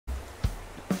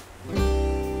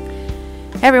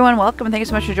Hey everyone, welcome and thank you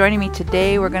so much for joining me.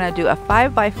 Today we're going to do a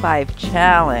 5x5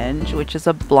 challenge, which is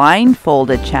a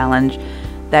blindfolded challenge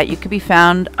that you could be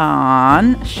found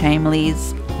on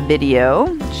Shamley's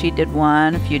video. She did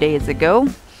one a few days ago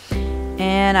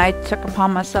and I took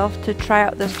upon myself to try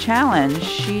out this challenge.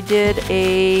 She did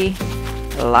a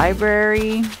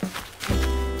library,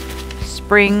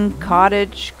 spring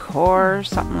cottage core,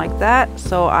 something like that.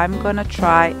 So I'm going to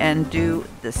try and do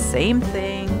the same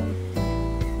thing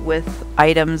with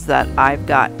items that I've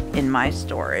got in my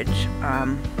storage,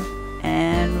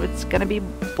 and it's gonna be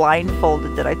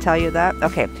blindfolded. Did I tell you that?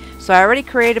 Okay, so I already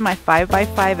created my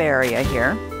 5x5 area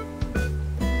here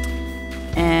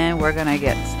and we're gonna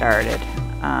get started.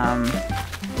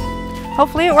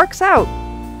 Hopefully it works out.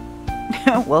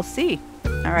 We'll see.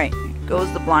 All right,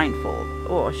 goes the blindfold.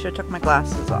 Oh, I should have took my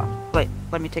glasses off. Wait,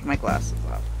 let me take my glasses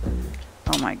off.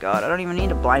 Oh my god, I don't even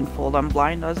need a blindfold. I'm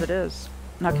blind as it is.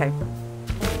 Okay.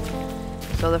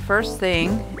 So the first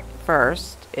thing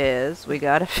first is we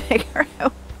gotta figure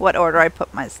out what order I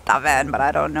put my stuff in, but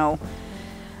I don't know.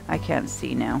 I can't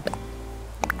see now.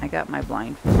 I got my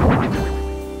blindfold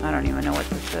on. I don't even know what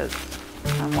this is.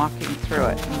 I'm walking through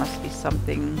it. It must be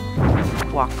something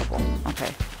walkable.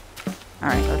 Okay.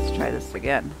 Alright, let's try this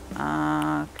again.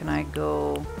 Can I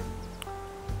go...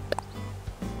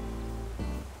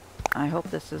 I hope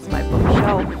this is my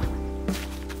bookshelf.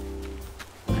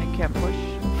 I can't push.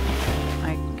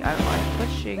 I'm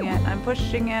pushing it. I'm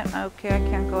pushing it. Okay, I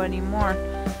can't go anymore.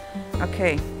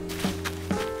 Okay.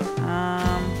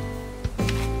 I'm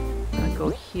gonna go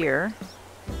here.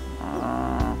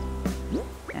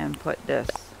 And put this.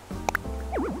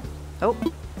 Oh,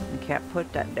 I can't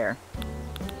put that there.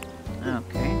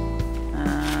 Okay.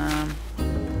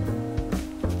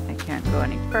 I can't go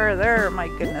any further. My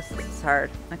goodness, this is hard.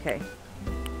 Okay.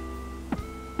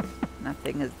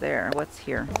 Nothing is there. What's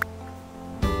here?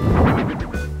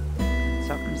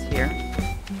 Something's here.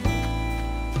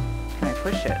 Can I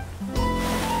push it?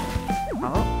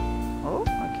 Oh,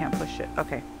 I can't push it.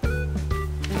 Okay.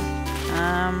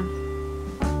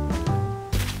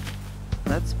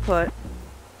 Let's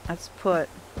put,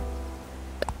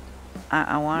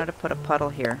 I wanted to put a puddle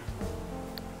here.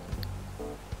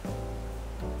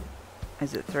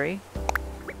 Is it 3?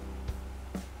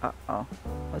 Uh-oh.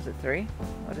 Was it 3?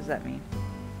 What does that mean?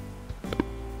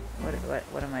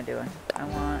 What am I doing? I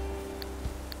want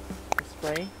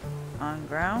display on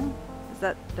ground. Is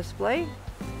that display?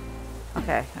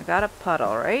 Okay, I got a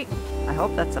puddle, right? I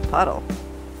hope that's a puddle.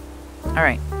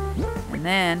 Alright. And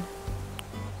then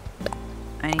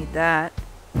I need that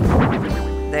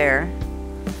there.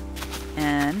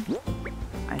 And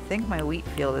I think my wheat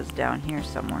field is down here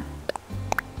somewhere.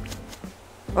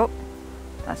 Oh,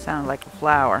 that sounded like a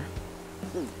flower.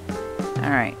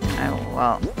 Alright.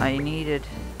 I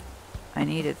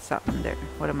needed something there.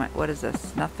 What is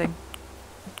this? Nothing?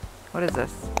 What is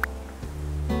this?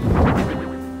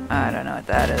 I don't know what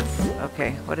that is.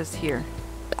 Okay, what is here?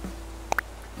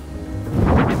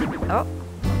 Oh,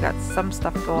 we got some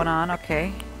stuff going on.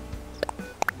 Okay.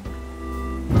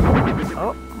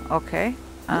 Oh, okay.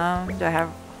 Do I have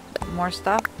more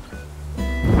stuff?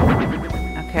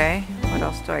 Okay, what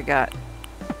else do I got?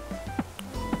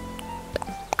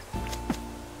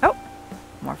 Oh,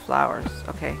 more flowers.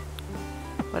 Okay.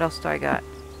 What else do I got?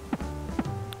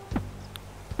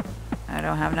 I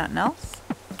don't have nothing else.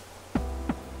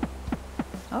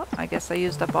 Oh, I guess I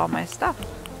used up all my stuff.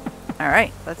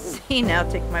 Alright, let's see now.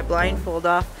 Take my blindfold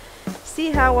off.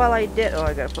 See how well I did. Oh,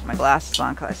 I gotta put my glasses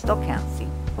on because I still can't see.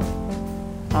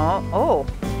 Oh.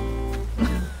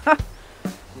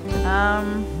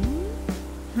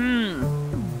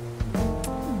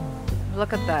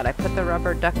 Look at that. I put the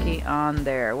rubber ducky on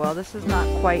there. Well, this is not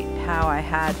quite how I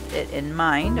had it in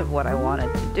mind of what I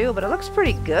wanted to do, but it looks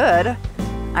pretty good.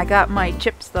 I got my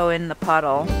chips though in the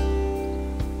puddle.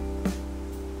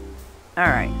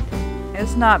 Alright.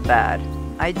 It's not bad.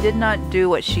 I did not do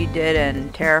what she did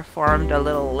and terraformed a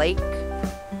little lake.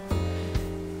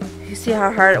 You see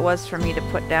how hard it was for me to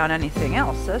put down anything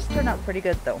else. This turned out pretty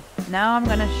good though. Now I'm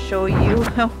going to show you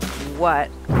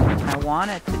what I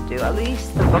wanted to do. At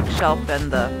least the bookshelf and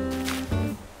the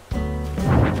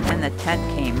tent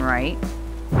came right.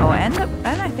 Oh, and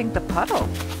I think the puddle.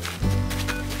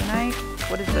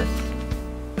 What is this?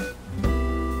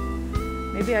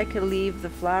 Maybe I could leave the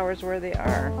flowers where they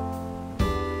are.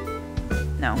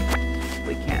 No,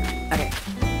 we can't. Okay.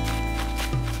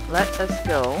 Let us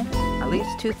go. At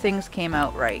least 2 things came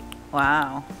out right.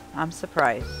 Wow, I'm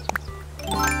surprised.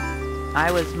 I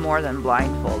was more than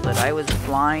blindfolded. I was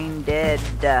blinded.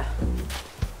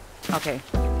 Okay.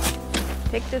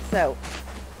 Take this out.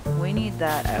 We need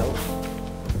that out.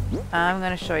 I'm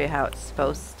going to show you how it's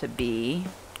supposed to be.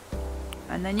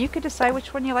 And then you could decide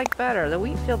which one you like better. The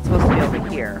wheat field's supposed to be over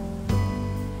here.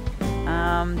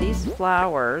 These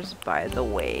flowers, by the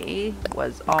way,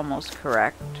 was almost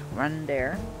correct. Run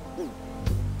there.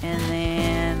 And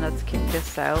then let's kick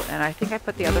this out. And I think I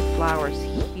put the other flowers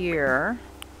here.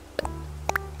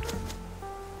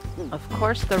 Of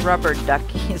course, the rubber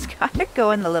ducky's got to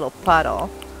go in the little puddle.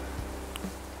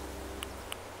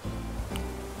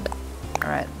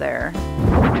 Right there.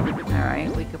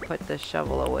 Alright, we could put the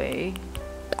shovel away.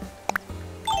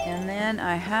 And then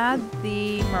I had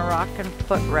the Moroccan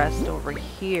footrest over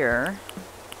here.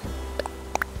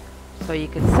 So you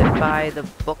could sit by the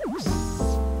books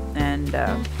and,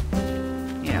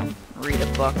 you know, read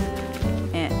a book.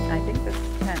 And I think this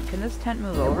tent, can this tent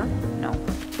move over? No.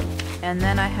 And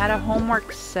then I had a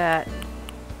homework set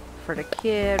for the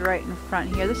kid right in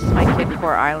front here. This is my Kid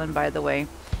Core Island, by the way.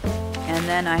 And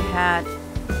then I had,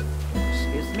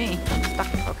 excuse me, I'm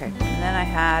stuck. Okay. And then I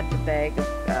had the bag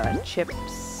of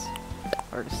chips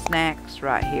or the snacks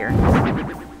right here.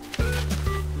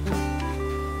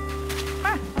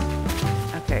 Ah.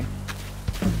 Okay.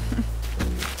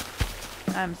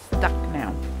 I'm stuck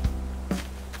now.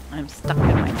 I'm stuck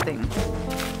in my thing.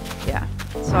 Yeah.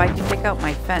 So I can take out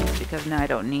my fence because now I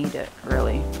don't need it,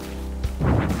 really.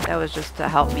 That was just to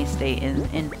help me stay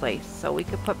in place. So we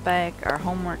could put back our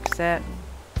homework set.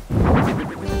 I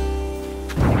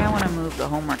think I want to move the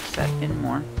homework set in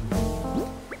more.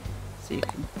 So you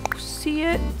can see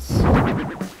it.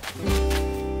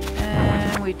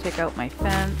 And we take out my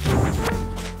fence.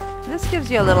 This gives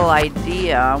you a little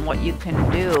idea on what you can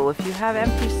do if you have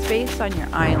empty space on your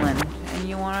island and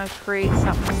you want to create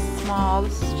something small.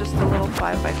 This is just a little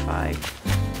 5x5.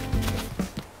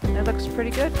 It looks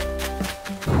pretty good.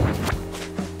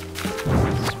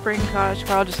 Spring cottage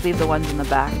car. I'll just leave the ones in the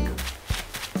back.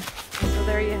 So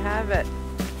there you have it.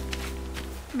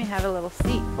 Let me have a little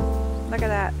seat. Look at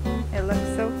that. It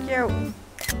looks so cute.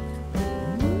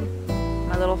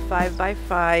 My little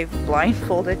 5x5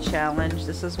 blindfolded challenge.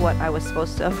 This is what I was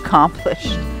supposed to have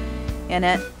accomplished. And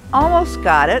it almost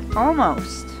got it.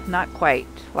 Almost. Not quite.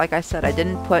 Like I said, I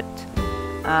didn't put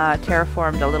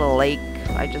terraformed a little lake.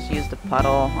 I just used a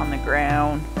puddle on the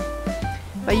ground.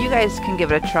 But you guys can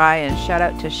give it a try, and shout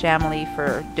out to Shamley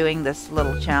for doing this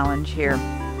little challenge here.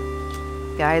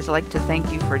 Guys, I'd like to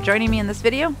thank you for joining me in this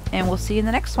video, and we'll see you in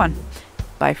the next one.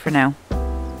 Bye for now.